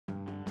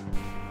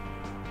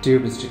Dear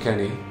Mr.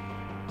 Kenny,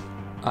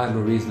 I'm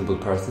a reasonable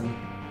person.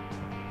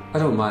 I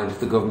don't mind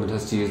if the government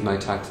has to use my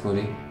tax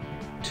money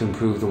to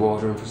improve the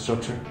water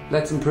infrastructure.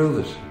 Let's improve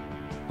it.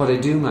 What I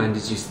do mind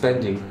is you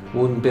spending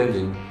 €1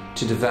 billion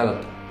to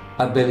develop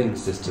a billing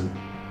system,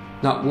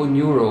 not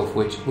 €1 of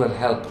which will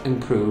help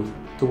improve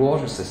the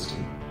water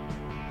system.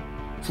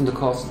 From the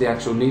cost of the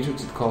actual meter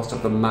to the cost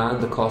of the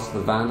man, the cost of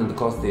the van and the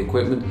cost of the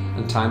equipment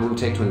and time it will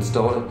take to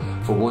install it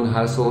for one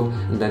household,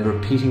 and then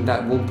repeating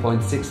that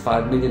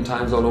 1.65 million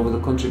times all over the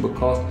country would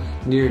cost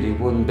nearly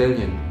 €1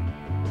 billion.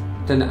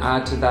 Then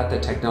add to that the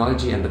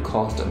technology and the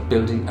cost of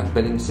building a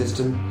billing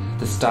system,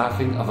 the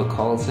staffing of a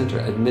call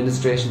centre,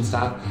 administration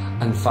staff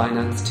and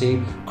finance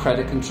team,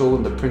 credit control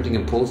and the printing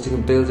and posting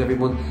of bills every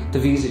month, the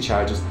visa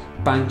charges,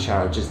 bank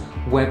charges,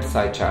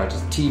 website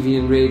charges, TV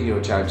and radio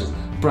charges,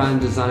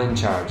 brand design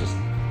charges.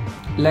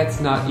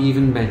 Let's not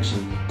even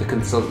mention the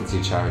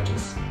consultancy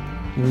charges,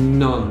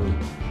 none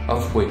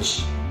of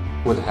which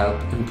would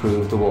help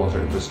improve the water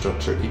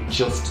infrastructure. It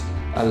just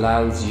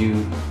allows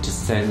you to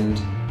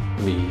send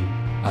me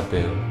a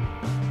bill.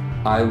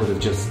 I would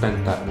have just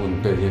spent that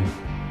 €1 billion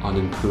on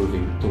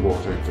improving the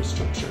water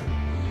infrastructure.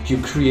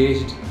 You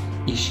created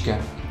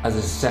Uisce as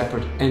a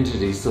separate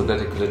entity so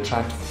that it could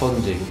attract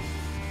funding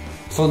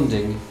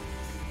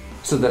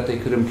so that they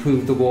could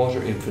improve the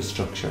water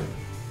infrastructure.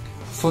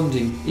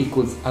 Funding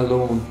equals a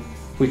loan,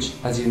 which,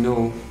 as you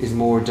know, is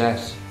more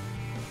debt.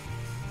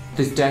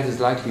 This debt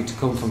is likely to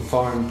come from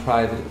foreign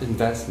private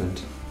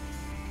investment.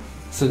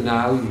 So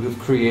now you have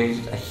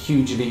created a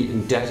hugely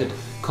indebted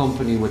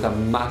company with a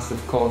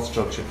massive cost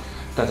structure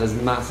that has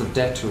massive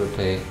debt to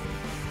repay.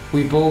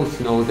 We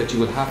both know that you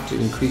will have to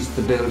increase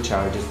the bill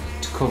charges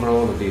to cover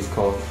all of these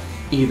costs.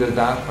 Either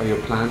that or your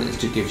plan is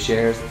to give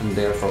shares and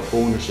therefore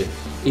ownership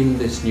in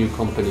this new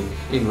company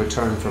in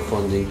return for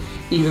funding.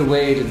 Either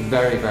way, it is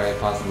very, very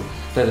possible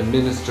that a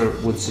minister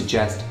would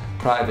suggest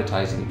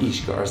privatising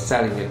Uisce or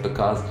selling it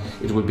because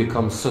it would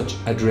become such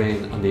a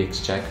drain on the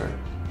exchequer.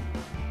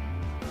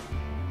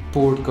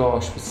 Bord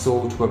Gáis was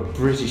sold to a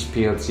British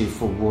PLC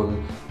for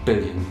 €1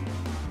 billion.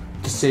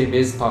 The same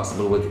is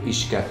possible with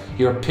Uisce.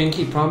 Your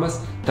pinky promise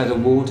that it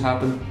won't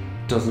happen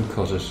doesn't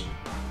cut it.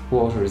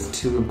 Water is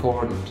too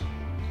important.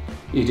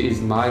 It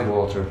is my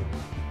water,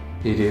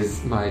 it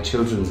is my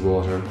children's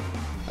water,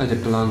 and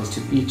it belongs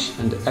to each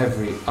and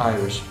every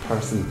Irish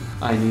person.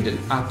 I need an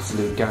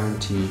absolute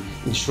guarantee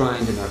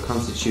enshrined in our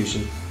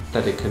constitution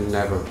that it can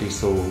never be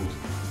sold.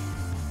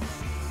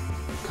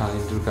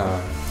 Kind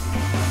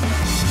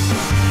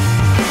regards.